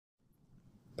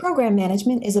Program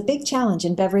management is a big challenge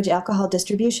in beverage alcohol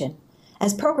distribution.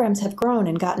 As programs have grown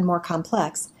and gotten more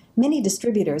complex, many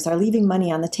distributors are leaving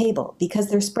money on the table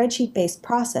because their spreadsheet-based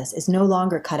process is no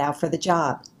longer cut out for the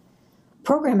job.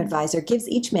 Program Advisor gives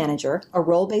each manager a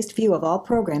role-based view of all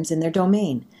programs in their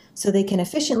domain, so they can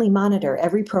efficiently monitor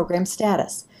every program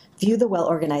status, view the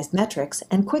well-organized metrics,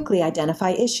 and quickly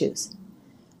identify issues.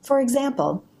 For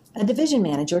example, a division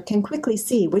manager can quickly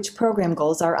see which program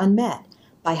goals are unmet,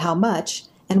 by how much,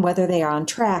 and whether they are on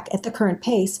track at the current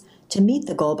pace to meet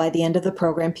the goal by the end of the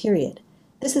program period.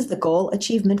 This is the Goal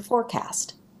Achievement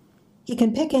Forecast. He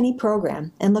can pick any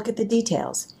program and look at the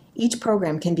details. Each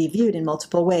program can be viewed in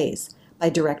multiple ways, by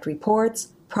direct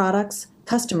reports, products,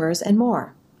 customers, and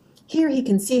more. Here he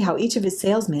can see how each of his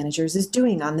sales managers is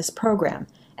doing on this program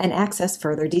and access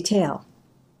further detail.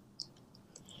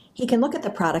 He can look at the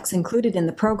products included in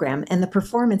the program and the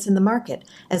performance in the market,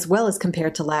 as well as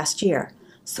compared to last year,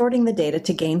 sorting the data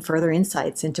to gain further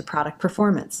insights into product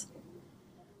performance.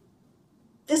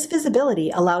 This visibility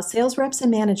allows sales reps and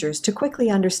managers to quickly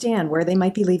understand where they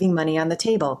might be leaving money on the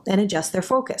table and adjust their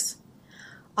focus.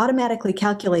 Automatically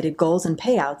calculated goals and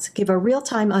payouts give a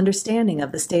real-time understanding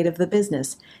of the state of the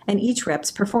business and each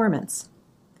rep's performance.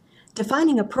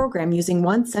 Defining a program using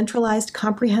one centralized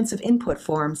comprehensive input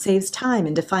form saves time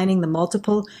in defining the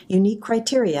multiple unique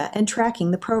criteria and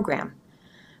tracking the program.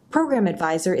 Program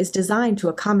Advisor is designed to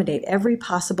accommodate every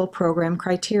possible program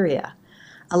criteria,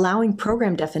 allowing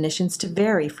program definitions to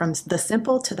vary from the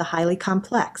simple to the highly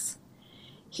complex.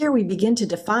 Here we begin to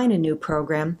define a new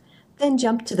program, then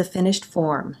jump to the finished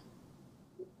form.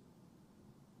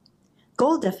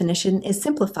 Goal definition is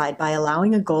simplified by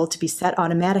allowing a goal to be set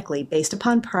automatically based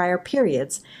upon prior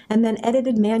periods and then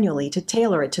edited manually to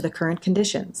tailor it to the current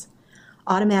conditions.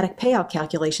 Automatic payout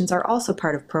calculations are also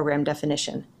part of program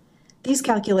definition. These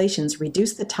calculations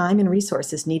reduce the time and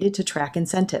resources needed to track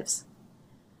incentives.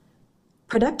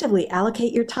 Productively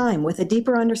allocate your time with a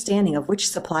deeper understanding of which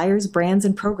suppliers, brands,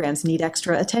 and programs need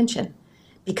extra attention.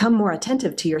 Become more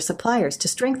attentive to your suppliers to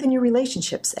strengthen your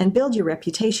relationships and build your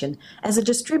reputation as a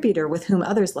distributor with whom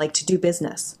others like to do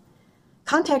business.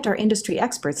 Contact our industry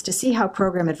experts to see how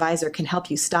Program Advisor can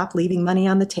help you stop leaving money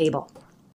on the table.